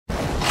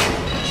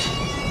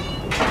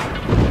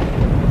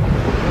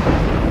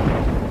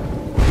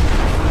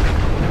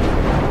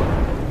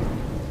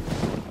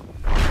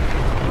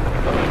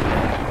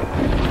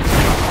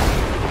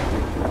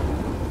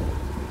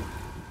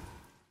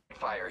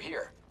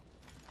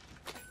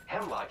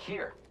Hemlock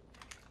here.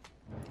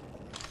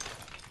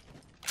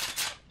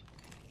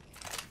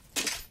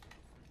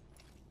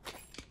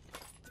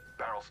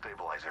 Barrel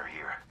stabilizer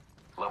here.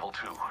 Level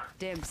 2.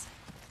 Dibs.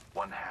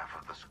 1/2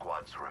 of the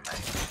squads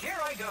remain. Here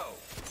I go.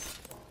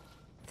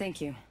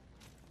 Thank you.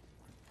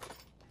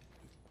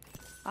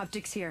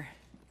 Optics here.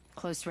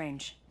 Close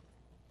range.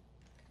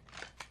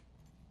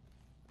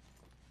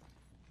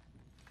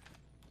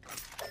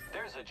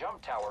 There's a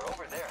jump tower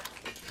over there.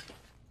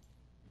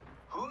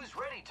 Who's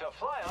ready to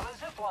fly on a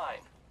zip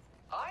line?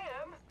 I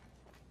am.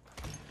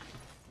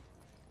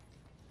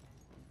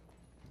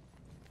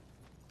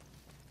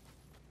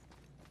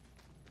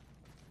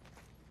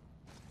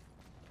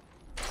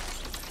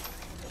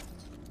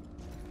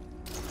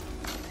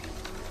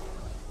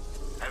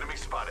 Enemy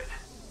spotted.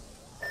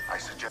 I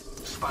suggest...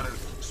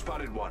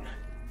 Spotted one.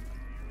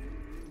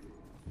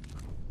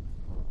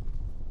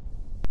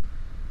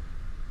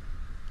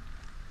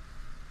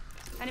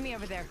 Enemy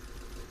over there.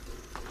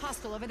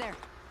 Hostile over there.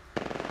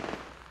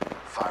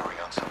 Firing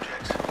on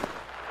subjects.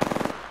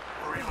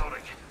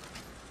 Reloading.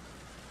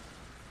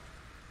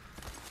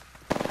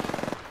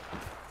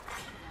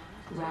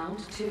 Round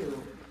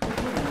 2.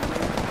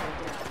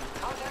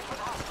 Contact with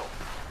hostile.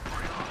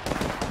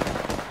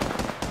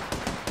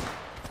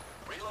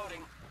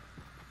 Reloading.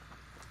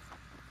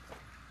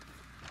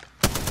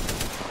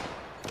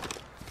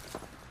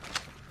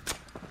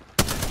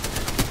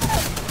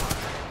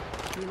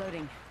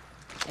 Reloading.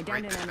 I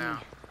downed an enemy.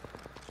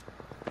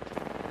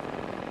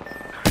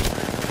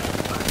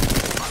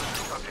 Spotted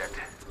subject.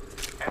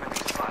 Enemy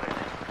spotted.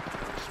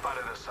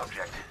 Spotted a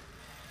subject.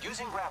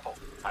 Using grapple.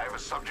 I have a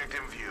subject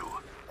in view.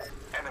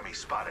 Enemy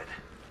spotted.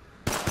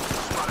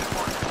 Spotted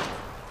one.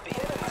 The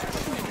enemy's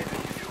pursuing In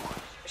view.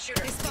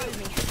 shooter. They spotted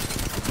me.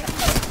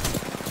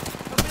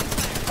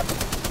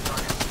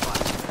 Target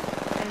spotted.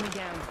 Enemy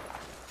down.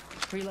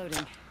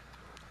 Reloading.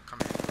 Come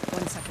here.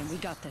 1 second. We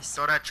got this.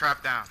 Throw that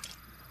trap down.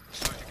 As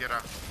soon as you get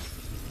up.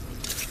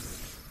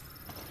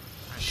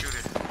 And shoot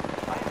it.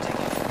 I am taking.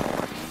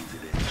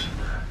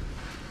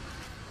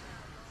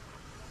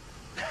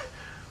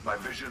 My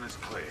vision is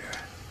clear.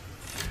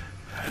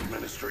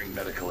 Administering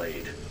medical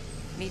aid.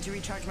 Need to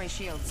recharge my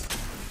shields.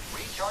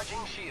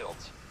 Recharging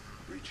shields.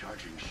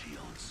 Recharging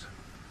shields.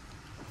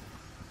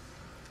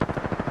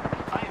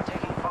 I am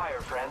taking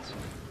fire, friends.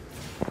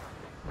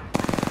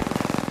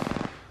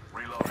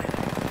 Reloading.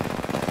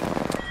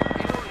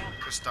 Reloading.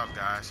 Good stuff,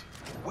 guys.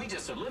 We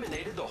just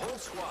eliminated the whole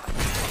squad.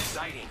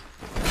 Exciting.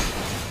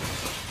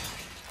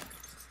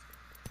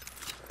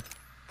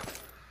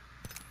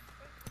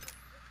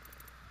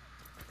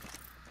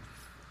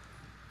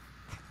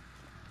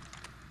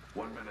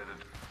 1 minute.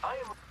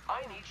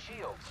 I need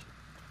shields.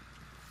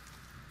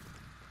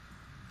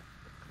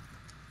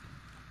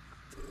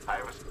 I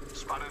have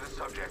spotted a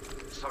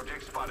subject.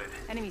 Subject spotted.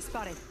 Enemy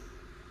spotted.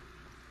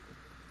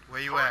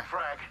 Where you at?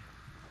 Frag.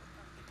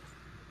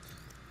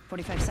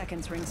 45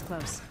 seconds. Rings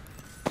close.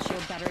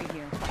 Shield battery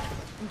here.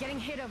 I'm getting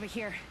hit over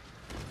here.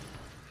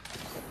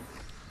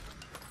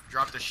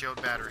 Drop the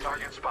shield battery.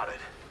 Target spotted.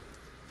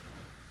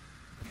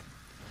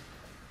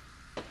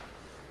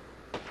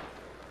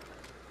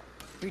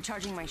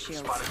 Recharging my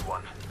shields. Spotted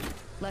one.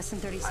 Less than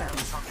 30 I have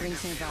seconds. something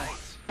Rings in nearby. view.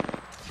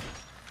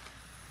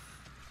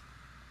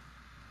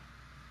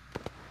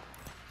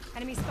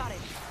 Enemy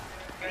spotted.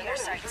 In your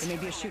sights. There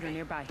may be a shooter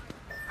nearby.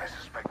 I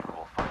suspect we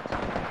will find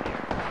something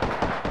here.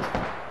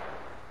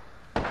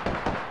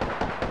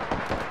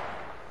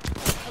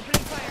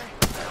 Opening fire.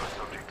 I have a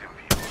subject in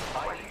view.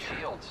 I need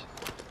shields.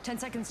 10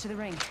 seconds to the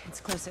ring. It's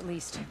close at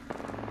least.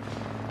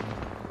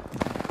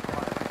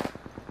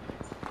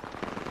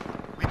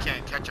 We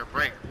can't catch a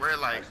break. We're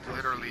like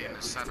literally in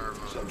the center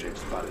of a... Subject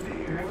spotted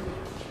here.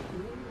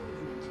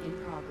 In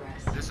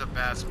progress. This is a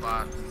bad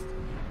spot.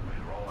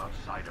 We're all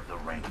outside of the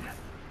ring.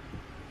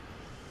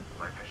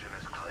 My vision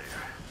is clear.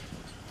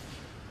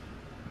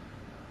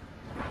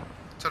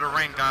 To the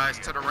ring, guys.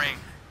 To the ring.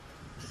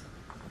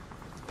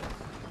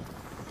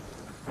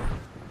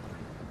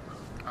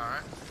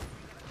 Alright.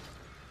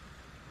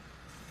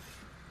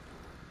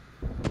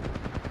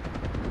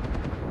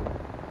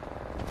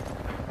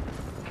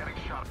 Getting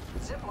shot.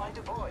 Zipline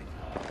deployed.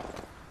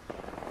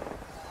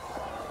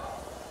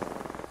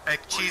 Hey,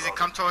 Cheesy,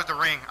 come towards the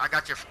ring. I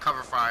got your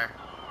cover fire.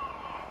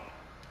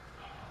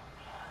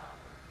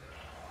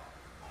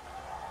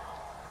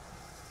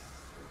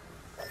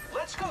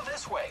 Let's go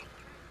this way.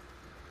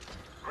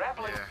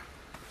 Grappling. Yeah.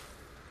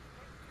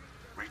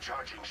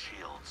 Recharging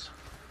shields.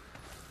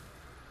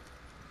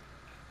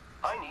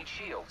 I need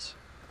shields.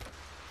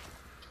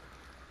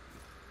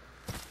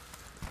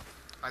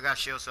 I got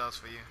shield cells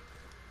for you.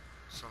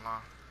 So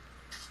long.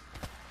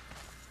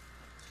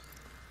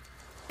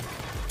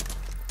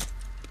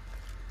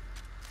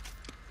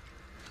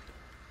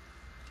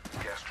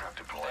 Gas trap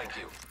deployed. Thank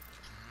you.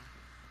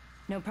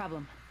 No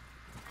problem.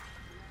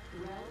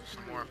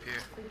 Some more up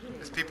here.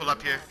 There's people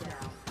up here. Opening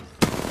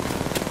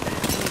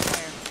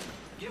fire.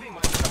 Giving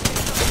my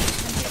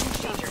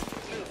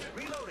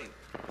reloading.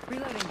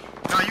 Reloading.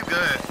 No, you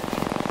good.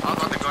 I was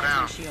about to go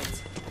down.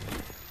 Shields.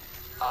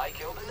 I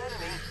killed an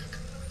enemy.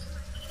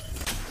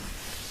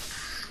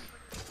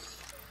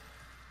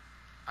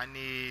 I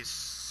need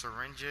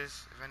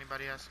syringes, if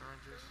anybody has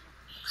syringes.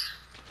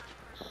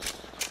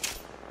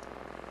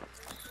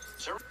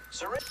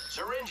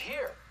 Syringe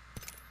here.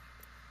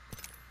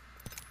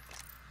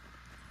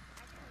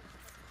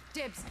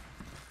 Dibs.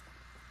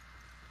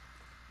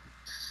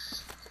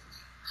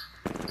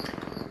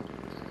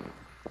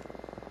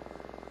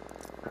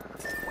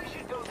 We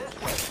should go this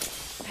way.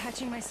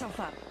 Patching myself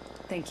up.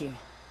 Thank you.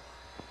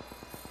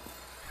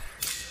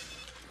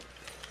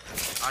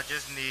 I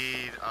just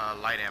need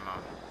light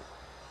ammo.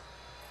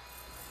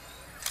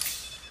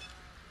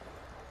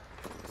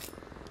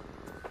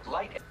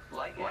 Light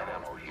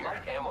ammo here.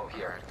 Light ammo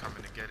here. Alright,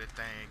 coming to get it.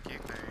 Thank you.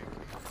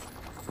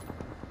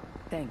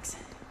 Thanks.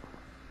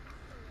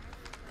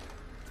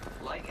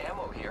 Light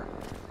ammo here.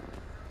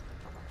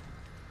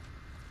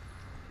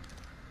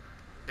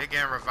 They're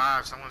getting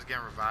revived. Someone's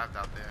getting revived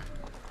out there.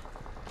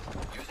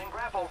 Using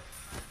grapple.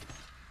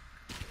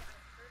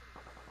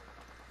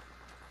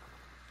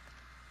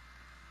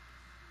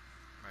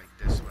 Like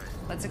this way.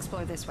 Let's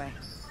explore this way.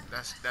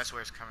 That's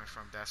where it's coming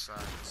from, that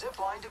side. Zip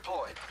line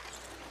deployed.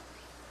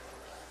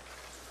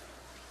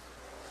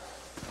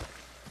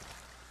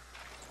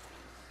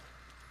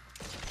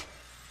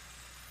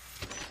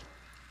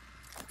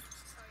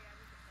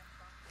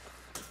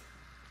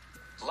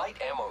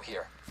 Light ammo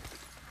here.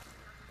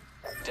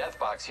 Death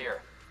box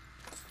here.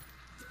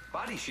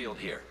 Body shield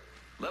here.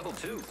 Level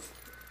 2.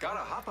 Gotta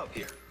hop up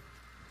here.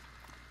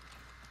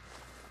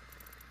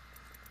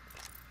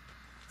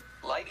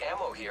 Light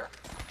ammo here.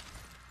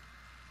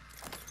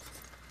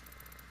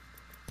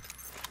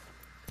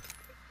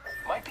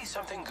 Might be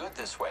something good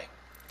this way.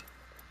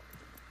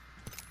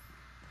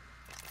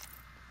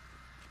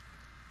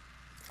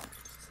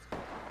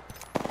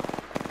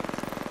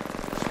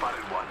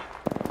 Spotted one.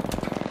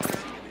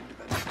 An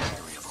independent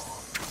variable.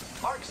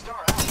 Mark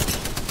star out.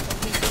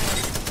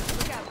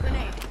 Look out,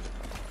 grenade.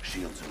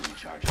 Shields are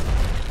recharging.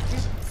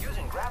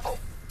 Using grapple.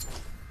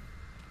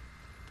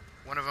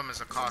 One of them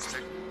is a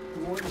caustic.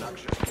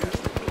 Suction gas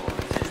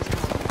deployed.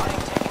 I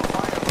am taking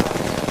fire.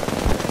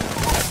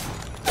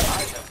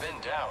 I have been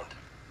downed.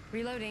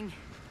 Reloading.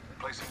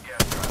 Placing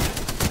gas trap.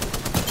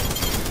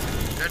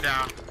 They're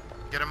down.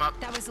 Get them up.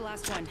 That was the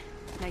last one.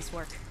 Nice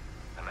work.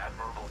 An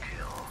admirable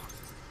kill.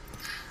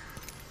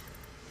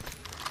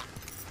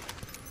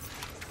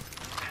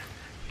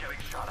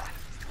 Getting shot at.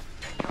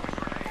 Incoming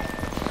grenade.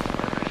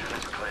 Vision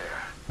is clear.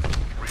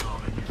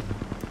 Reloading.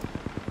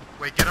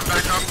 Wait, get them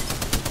back up.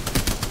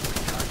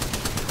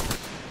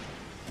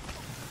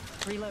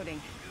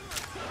 Reloading.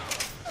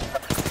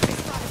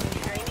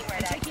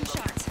 I'm taking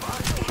shots.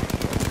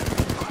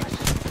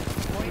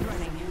 Void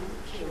running.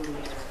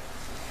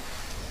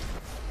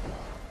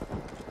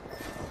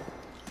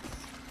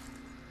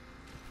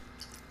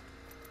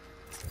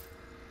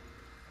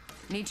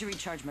 Need to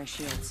recharge my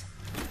shields.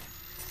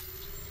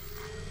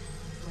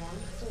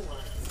 Round 4.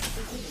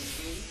 Beginning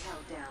ring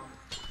countdown.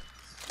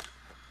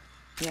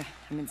 Yeah,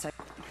 I'm inside.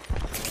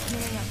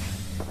 Healing up.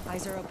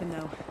 Eyes are open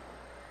though.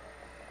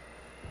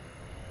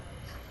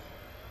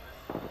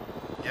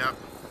 Yep.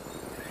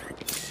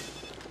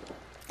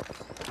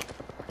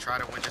 Try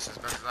to win this as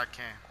best as I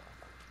can.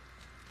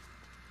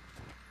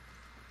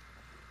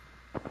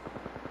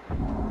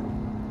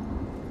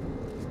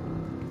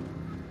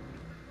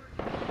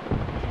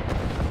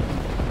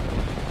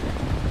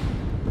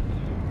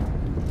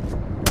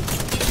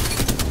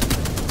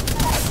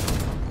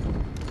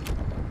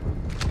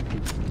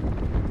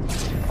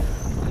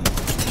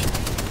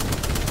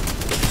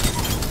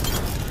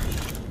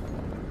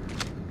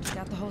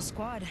 Got the whole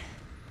squad.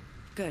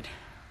 Good.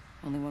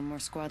 Only one more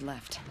squad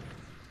left.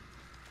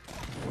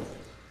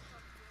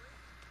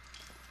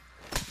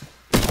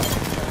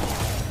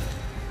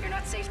 You're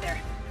not safe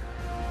there.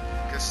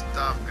 Good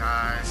stuff,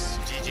 guys.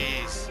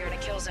 GG's. You're in a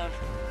kill zone.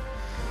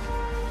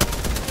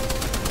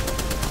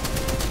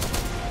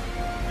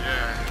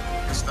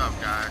 Yeah, good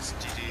stuff, guys.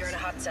 You're in GG's. a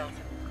hot zone.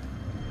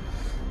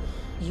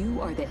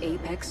 You are the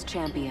Apex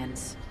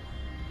champions.